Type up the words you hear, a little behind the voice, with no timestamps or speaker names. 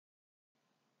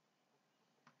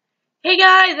Hey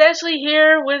guys, Ashley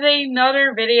here with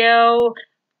another video.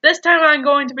 This time I'm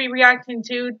going to be reacting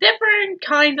to different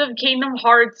kinds of Kingdom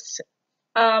Hearts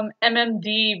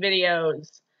MMD videos.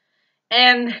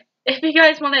 And if you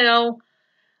guys want to know,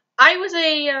 I was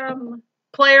a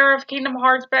player of Kingdom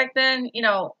Hearts back then. You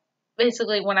know,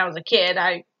 basically when I was a kid.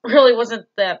 I really wasn't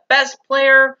the best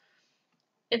player.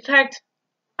 In fact,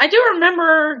 I do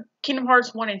remember Kingdom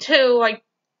Hearts 1 and 2. I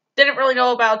didn't really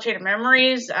know about Chain of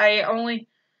Memories.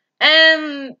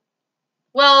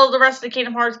 Well, the rest of the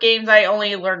Kingdom Hearts games, I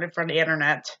only learned it from the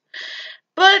internet.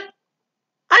 But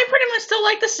I pretty much still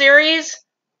like the series,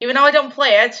 even though I don't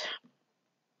play it.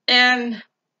 And,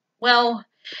 well,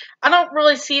 I don't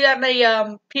really see that many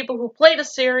people who play the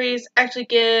series actually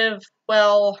give,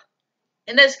 well,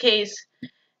 in this case,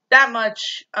 that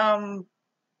much,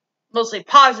 mostly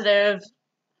positive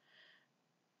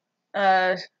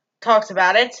talks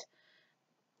about it.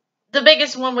 The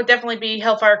biggest one would definitely be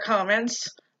Hellfire Comments.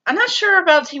 I'm not sure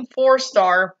about Team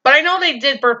 4-Star, but I know they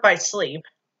did Birth by Sleep.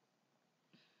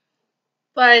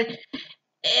 But,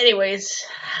 anyways,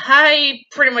 I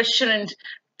pretty much shouldn't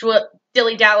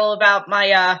dilly-dally about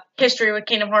my history with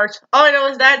Kingdom Hearts. All I know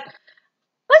is that,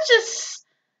 let's just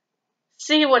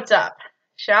see what's up,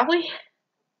 shall we?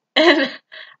 And,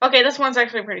 okay, this one's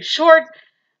actually pretty short.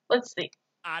 Let's see.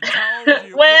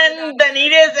 When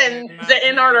Vanitas and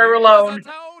Xehanort are alone.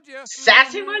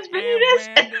 Sassy was Vanitas?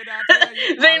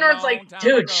 Xehanort's like,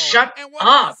 dude, shut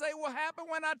up. What happened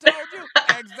when I told you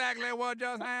exactly what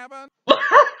just happened?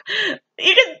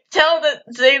 You can tell that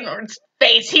Xehanort's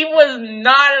face, he was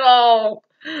not at all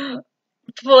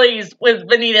pleased with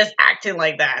Vanitas acting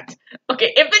like that.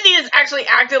 Okay, if Vanitas actually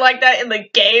acted like that in the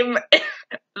game,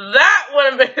 that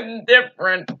would have been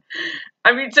different.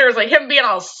 I mean, seriously, him being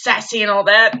all sassy and all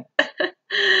that.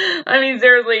 I mean,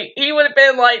 seriously, he would have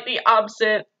been like the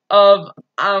opposite of,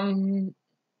 who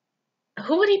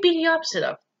would he be the opposite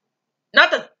of?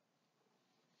 Not the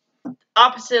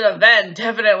opposite of Ven,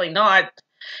 definitely not.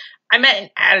 I meant in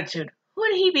attitude. Who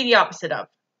would he be the opposite of?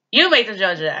 You make the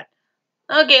judge of that.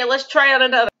 Okay, let's try out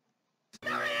another.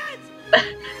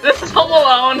 This is Home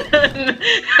Alone.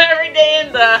 Every day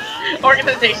in the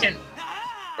organization.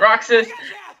 Roxas,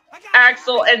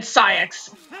 Axel, and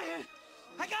Syx.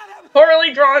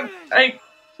 Poorly drawn. I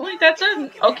think that's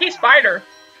an okay spider.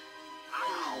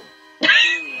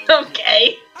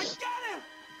 Okay.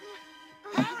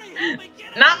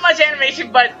 Not much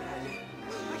animation, but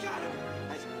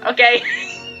okay.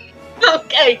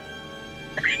 Okay.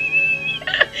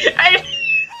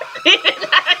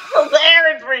 Axel's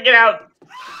hair is freaking out.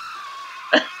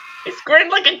 He's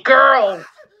grinning like a girl.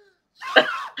 I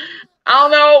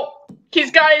don't know.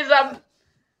 He's got his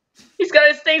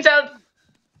things out.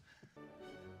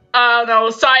 Oh no,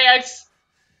 Syx.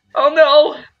 Oh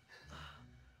no.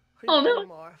 Oh no.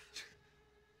 Marv?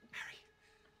 Mary,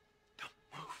 don't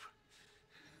move.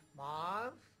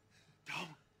 Marv,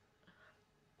 don't.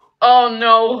 Oh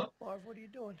no. Marv, what are you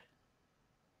doing?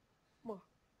 Marv.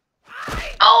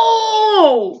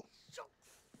 Oh!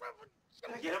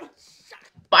 Did I get him?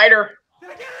 Spider.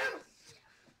 Did I get him?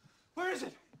 Where is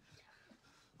it?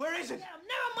 Where is it?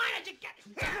 Never mind, I just get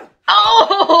him.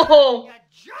 Oh! You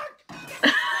jerk!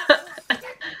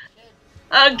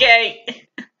 Okay.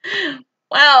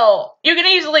 Well, you can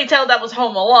easily tell that was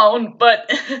Home Alone, but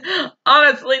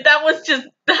honestly, that was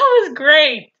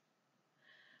great.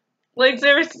 Like,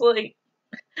 seriously.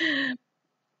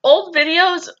 Old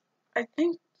videos, I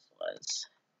think was,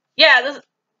 yeah, this is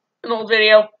an old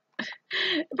video.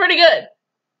 Pretty good.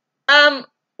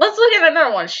 Let's look at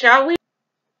another one, shall we?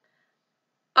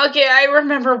 Okay, I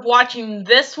remember watching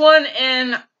this one,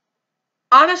 and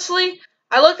honestly,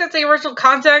 I looked at the original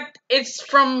contact. It's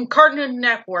from Cartoon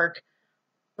Network,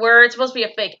 where it's supposed to be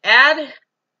a fake ad,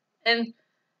 and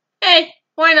hey,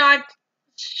 why not?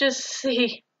 Let's just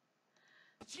see.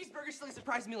 Cheeseburger silly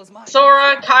surprise meal is mine.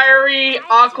 Sora, Kairi,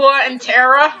 Aqua, and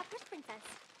Terra.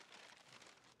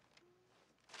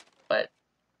 But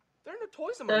There are no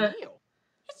toys in my meal.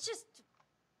 It's just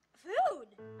food.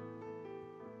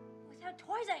 Without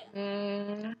toys, I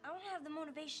don't have the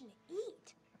motivation to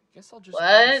eat. Guess I'll just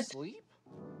What? sleep.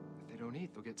 If they don't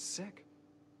eat, they'll get sick.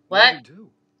 What? Do?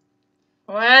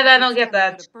 What? I don't get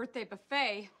that. Birthday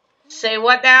buffet. Say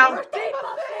what now? Birthday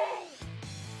buffet.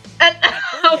 And,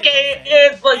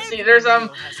 okay, let's see. There's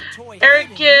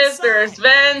Ericus, there's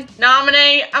Ven,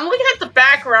 Nominate. I'm looking at the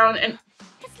background and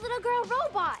It's little girl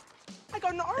robot. I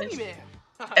got an army man.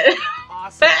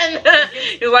 Awesome. Ven,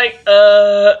 he's like,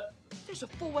 There's a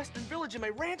full Western village in my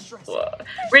ranch dressing.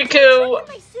 Riku, In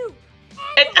my soup.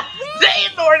 and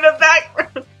Xehanort in the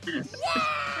background.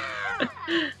 Yeah!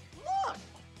 Look,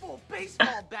 full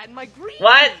baseball bat in my green.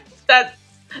 What? that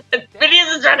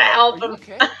Vanitas is trying to help him.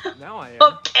 Okay, now I am.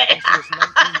 Okay.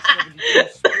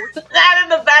 That in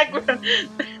the background.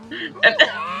 And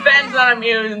Ben's not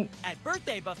immune. At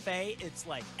birthday buffet, it's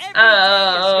like every day is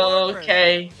your birthday.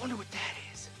 Okay. Wonder what that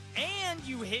is. And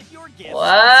you hid your gifts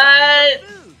What? inside the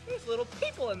food. There's little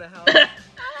people in the house. Oh,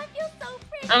 I feel so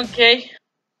pretty. Okay.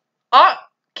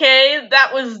 Okay,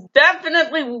 that was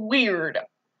definitely weird.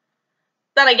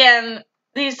 Then again,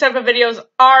 these type of videos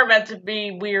are meant to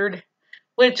be weird,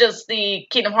 with just the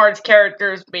Kingdom Hearts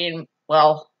characters being,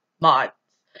 well, mods.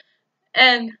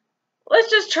 And let's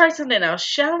just try something else,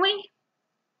 shall we?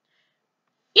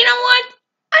 You know what?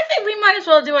 I think we might as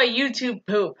well do a YouTube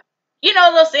poop. You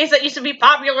know, those things that used to be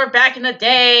popular back in the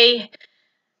day.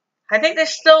 I think they're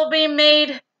still being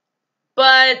made,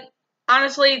 but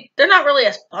honestly, they're not really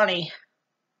as funny.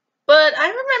 But I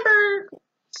remember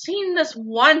seeing this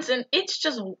once, and it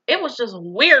was just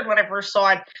weird when I first saw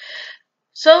it.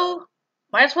 So,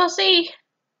 might as well see.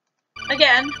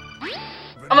 Again.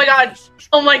 Oh my god.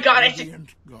 Oh my god,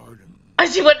 I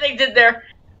see what they did there.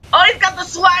 Oh, he's got the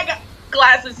swag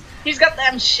glasses. He's got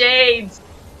them shades.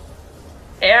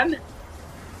 And?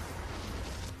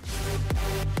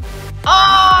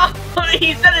 Oh!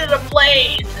 He set it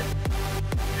ablaze.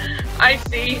 I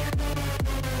see.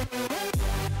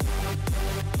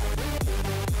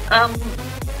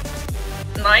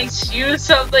 Nice use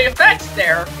of the effects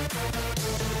there.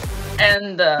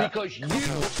 And, Because you...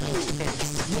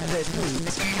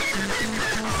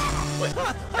 wait,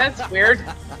 that's weird.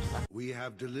 We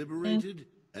have deliberated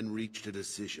and reached a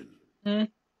decision.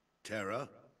 Terra,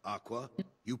 Aqua,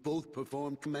 you both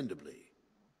performed commendably.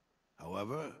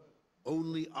 However,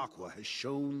 only Aqua has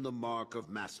shown the mark of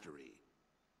mastery.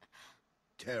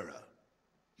 Terra,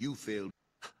 you failed.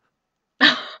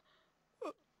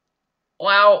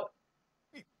 Wow.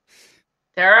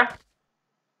 Terra?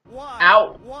 Why?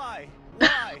 Ow. Why?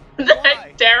 Why?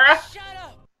 Why? Terra? Shut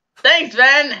up! Thanks,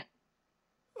 Ben!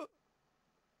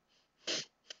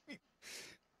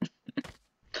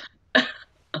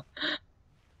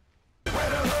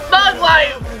 Bug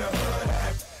life!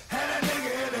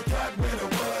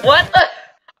 What the?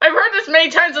 I've heard this many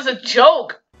times as a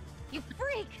joke! You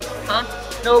freak! Huh?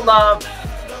 No love.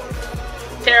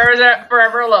 Terra's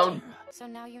forever alone. So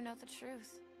now you know the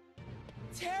truth.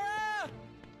 Tara!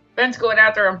 Ben's going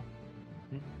after him.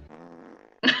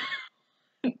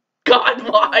 God,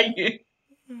 why?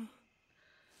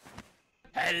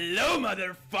 Hello,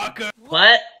 motherfucker!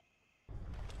 What?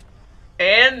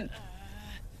 And?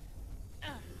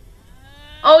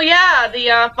 Oh yeah,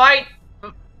 the fight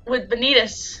with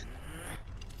Vanitas.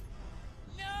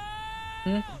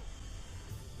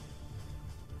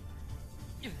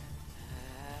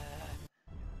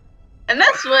 And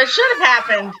that's what should have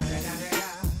happened.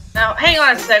 Now, hang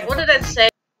on a sec. What did it say?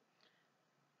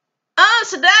 Oh,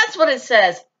 so that's what it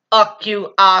says. Fuck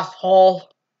you, asshole.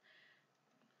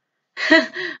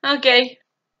 Okay.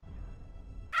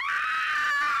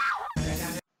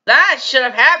 That should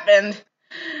have happened.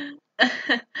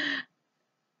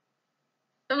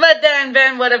 But then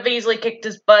Ben would have easily kicked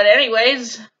his butt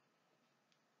anyways.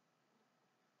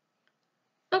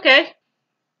 Okay.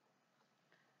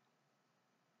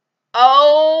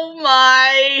 Oh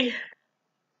my.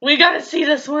 We gotta see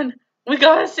this one. We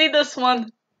gotta see this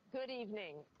one. Good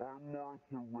evening.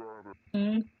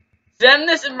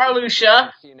 Zemnis and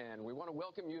Marluxia. CNN, we want to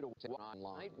welcome you to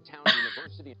online town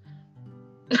university.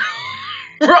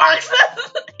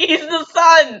 Roxas! He's the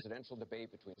son! Presidential debate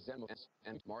between Zemnis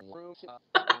and Martin Marluxia,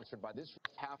 sponsored by this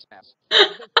half ass. Oh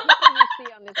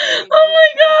my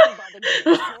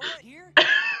god!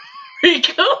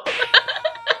 Riku!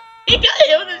 He got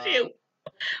him to shoot!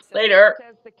 Later.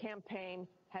 Says the campaign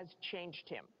has changed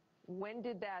him. When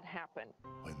did that happen?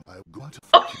 When I got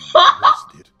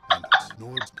arrested and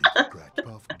snored it, cracked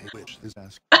off which is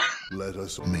asked, let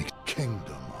us make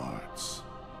Kingdom Hearts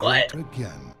What? great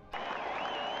again.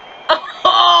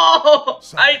 Oh!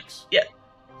 Sykes, yeah.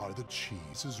 are the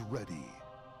cheeses ready?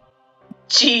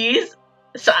 Cheese?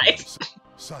 Sykes.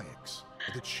 Sykes,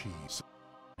 are the cheese.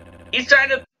 He's trying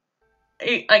to...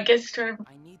 I guess he's trying to...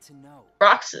 I need to know.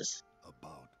 About Roxas.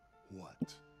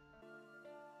 what?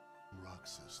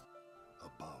 Roxas,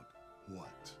 about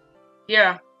what?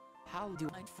 Yeah. How do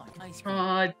I find ice cream?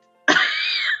 What?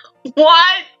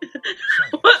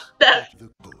 Sykes, What the? get the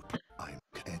boat. I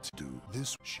can't do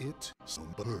this shit.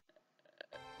 Somebody.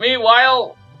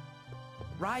 Meanwhile...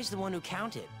 Rye's the one who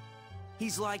counted.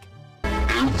 He's like,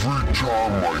 Every time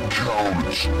I count,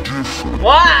 it's different.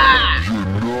 What? You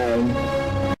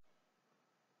know?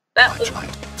 That I was...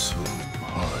 tried so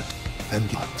hard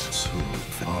and got so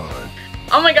hard.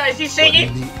 Oh my god, is he singing?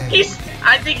 But in the end- He's...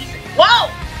 I think he's... Whoa!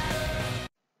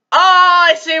 Oh,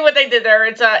 I see what they did there.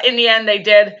 It's in the end they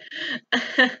did.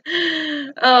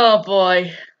 Oh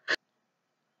boy.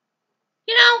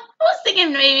 You know, I was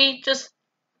thinking maybe just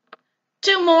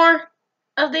 2 more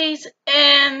of these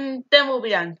and then we'll be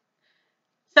done.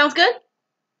 Sounds good?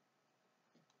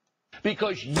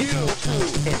 Because you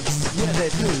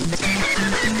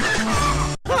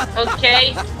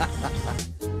Okay.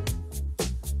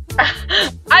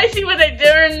 I see what they're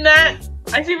doing that.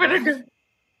 I see what they're doing.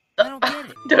 I don't get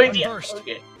it. Doing the Unversed.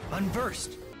 okay.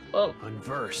 Unversed. Oh,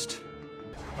 Unversed.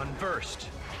 Unversed.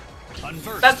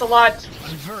 Unversed. that's a lot.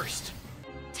 Unversed.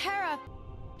 Tara,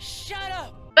 Shut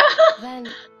up! then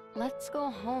let's go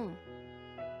home.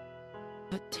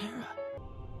 But Tara.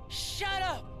 Shut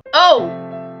up! Oh.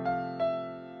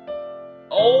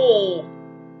 Oh.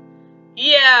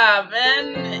 Yeah,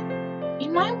 man. You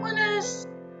might want to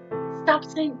stop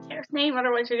saying Tara's name,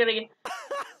 otherwise you're gonna get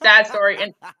sad story.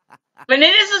 And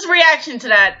Vanitas' reaction to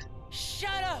that.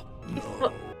 Shut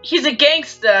up! He's a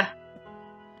gangster.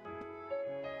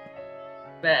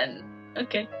 Man.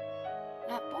 Okay.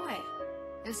 That boy,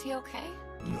 is he okay?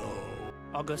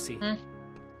 I'll go see.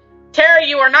 Tara,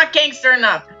 you are not gangster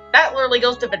enough. That literally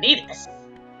goes to Vanitas.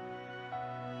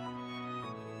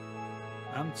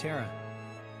 I'm Tara.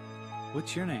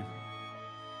 What's your name?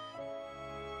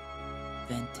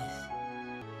 Ventus.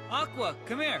 Aqua,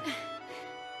 come here.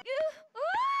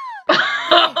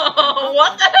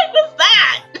 What the heck was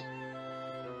that?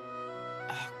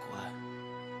 Aqua.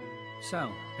 So,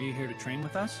 are you here to train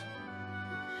with us?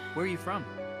 Where are you from?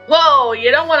 Whoa,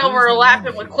 you don't want to Who's the overlap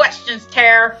man it with here? questions,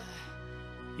 Tara.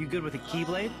 You good with a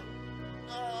keyblade?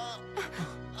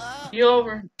 You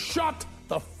over. Shut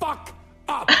the fuck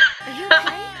up! Are you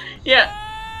okay? Yeah.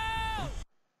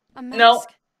 A mask? No.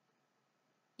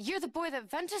 You're the boy that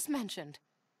Ventus mentioned.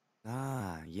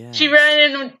 Ah, yes. She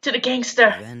ran into the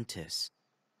gangster. Ventus.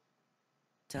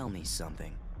 Tell me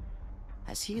something.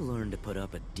 Has he learned to put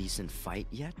up a decent fight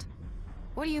yet?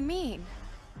 What do you mean?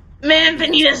 Man,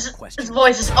 Vanitas' his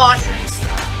voice is awesome.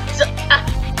 So,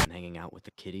 Hanging out with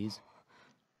the kiddies?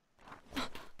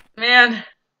 man.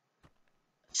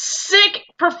 Sick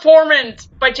performance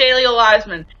by J. Leo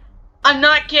Liesman. I'm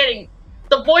not kidding.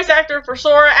 The voice actor for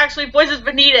Sora actually voices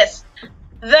Vanitas.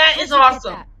 That How'd is you get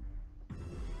awesome. that?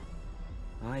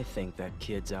 I think that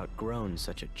kid's outgrown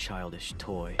such a childish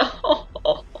toy,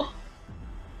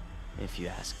 if you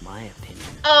ask my opinion.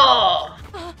 Oh.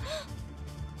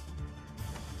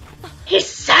 He's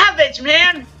savage,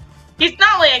 man. He's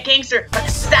not only a gangster, but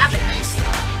a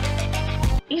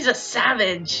savage. He's a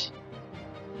savage.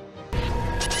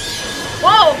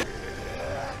 Whoa!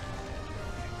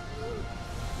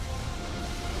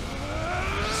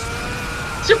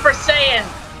 Super Saiyan.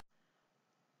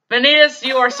 Vanitas,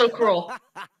 you are so cruel.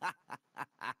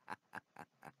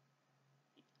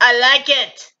 I like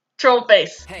it. Troll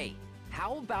face. Hey,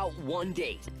 how about one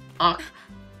date?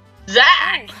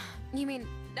 Zach! Oh, you mean,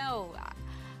 no.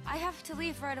 I have to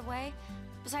leave right away.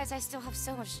 Besides, I still have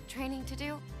so much training to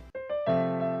do.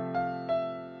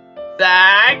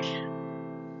 Zach.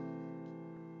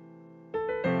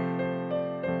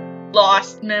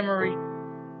 Lost memory.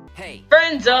 Hey,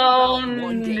 Friend how about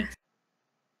one zone. date?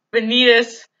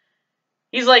 Vanitas.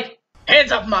 He's like,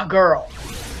 hands off my girl.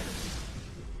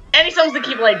 And he summons the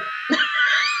Keyblade.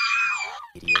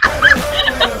 Idiot.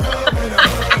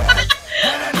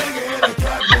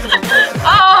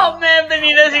 Oh man,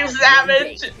 Vanitas, you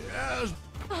savage.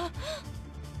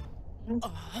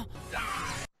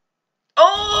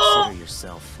 Oh! Consider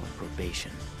yourself on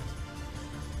probation.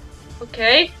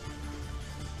 Okay.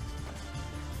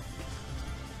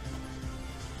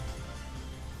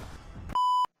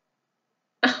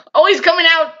 Oh, he's coming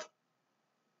out.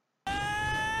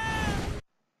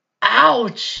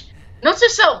 Ouch. Note to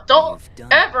self, don't You've done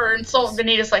ever it, insult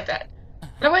Vanitas like that.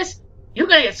 Otherwise, you're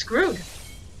gonna get screwed.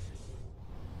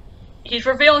 He's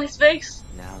revealing his face.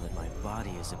 Now that my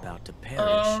body is about to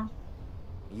perish,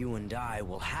 you and I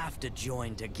will have to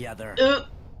join together.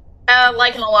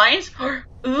 Like an alliance? Ooh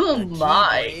The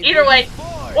my. Keyblade Either will way. be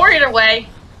forged. Or either way.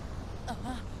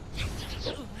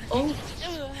 Oh.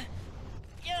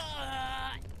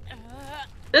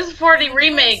 This is for the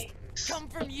remake. Come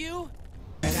from you?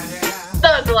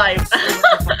 Thug life.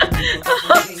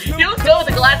 You don't go with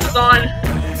the glasses on.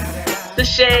 The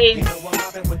shades.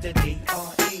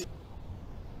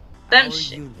 Them Our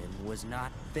shit. union was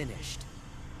not finished.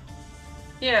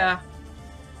 Yeah.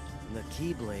 The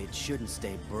Keyblade shouldn't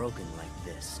stay broken like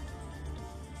this.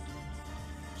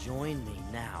 Join me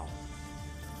now.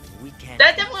 We can.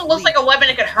 That definitely looks like a weapon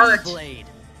that could hurt. Keyblade.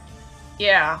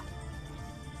 Yeah.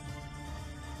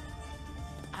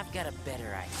 I've got a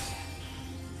better idea.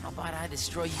 How about I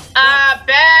destroy you?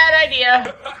 Bad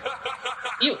idea.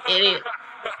 You idiot.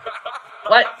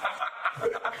 What?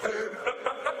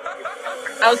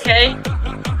 Okay.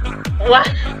 What?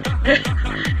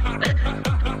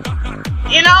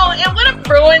 You know, it would have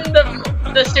ruined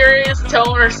the serious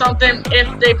tone or something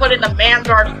if they put in a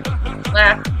Mandark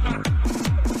laugh.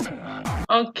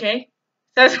 Okay.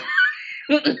 Says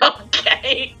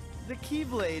okay. The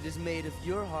Keyblade is made of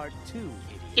your heart too,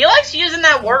 idiot. He likes using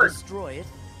that If you word. destroy it,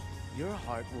 your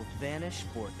heart will vanish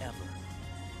forever.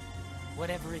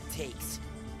 Whatever it takes.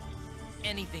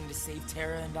 Anything to save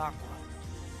Terra and Aqua.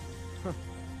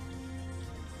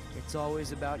 It's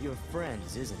always about your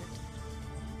friends, isn't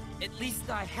it? At least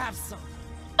I have some.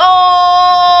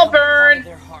 Oh, I've become a part burn. of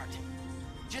their heart,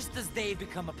 just as they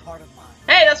become a part of mine.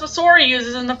 Hey, that's what Sora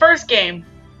uses in the first game.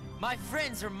 My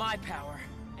friends are my power,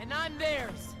 and I'm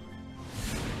theirs.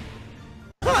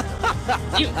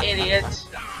 You idiot.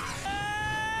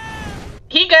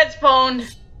 He gets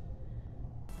pwned.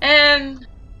 And...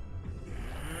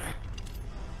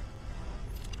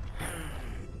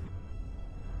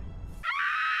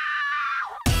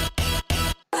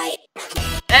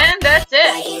 and that's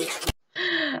it.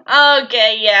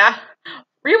 Okay, yeah.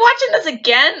 Rewatching this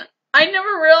again, I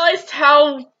never realized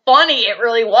how funny it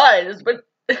really was. But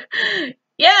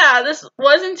yeah, this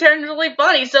was intentionally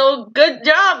funny. So good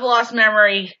job, Lost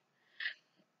Memory.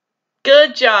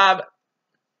 Good job.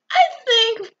 I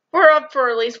think we're up for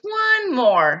at least one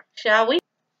more, shall we?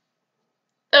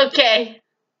 Okay.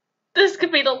 This will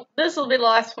be the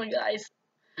last one, guys.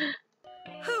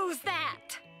 Who's that?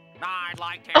 I'd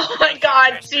like to Oh my introduce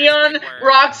god, Mr. Sion, Squidward.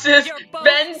 Roxas, You're both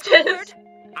Ventus. Squidward?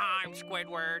 I'm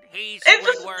Squidward. He's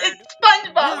It's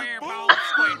Squidward. SpongeBob. We're both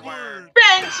Squidward.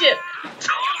 Friendship.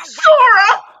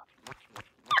 Sora.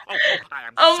 I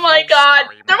am Oh my so god.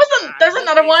 sorry, There's man.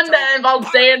 another one These that two involves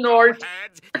Xehanort.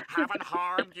 heads haven't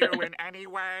harmed you in any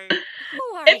way.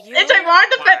 Who are you? It's ironic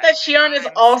the fact that Xion is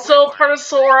also part of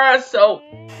Sora, so...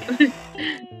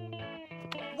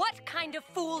 What kind of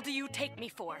fool do you take me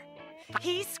for?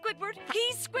 He's Squidward,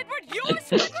 you're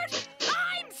Squidward,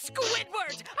 I'm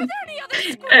Squidward! Are there any other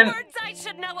Squidwards I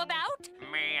should know about?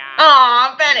 Meow.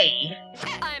 Aw, Benny.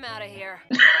 I'm out of here.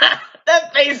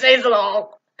 That face says it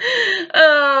all.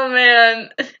 Oh, man.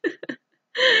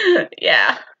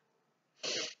 Yeah.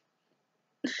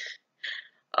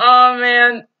 Oh,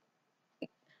 man.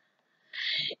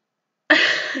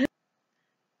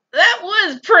 That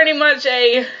was pretty much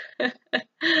a...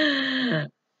 that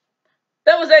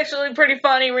was actually pretty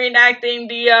funny reenacting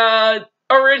the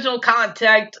original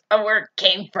context of where it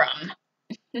came from.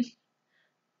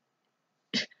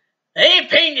 They ain't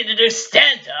paying you to do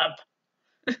stand-up.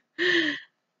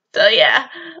 So yeah.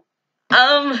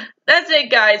 That's it,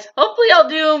 guys. Hopefully I'll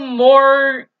do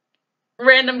more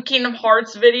random Kingdom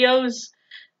Hearts videos.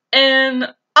 And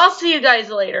I'll see you guys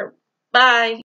later. Bye.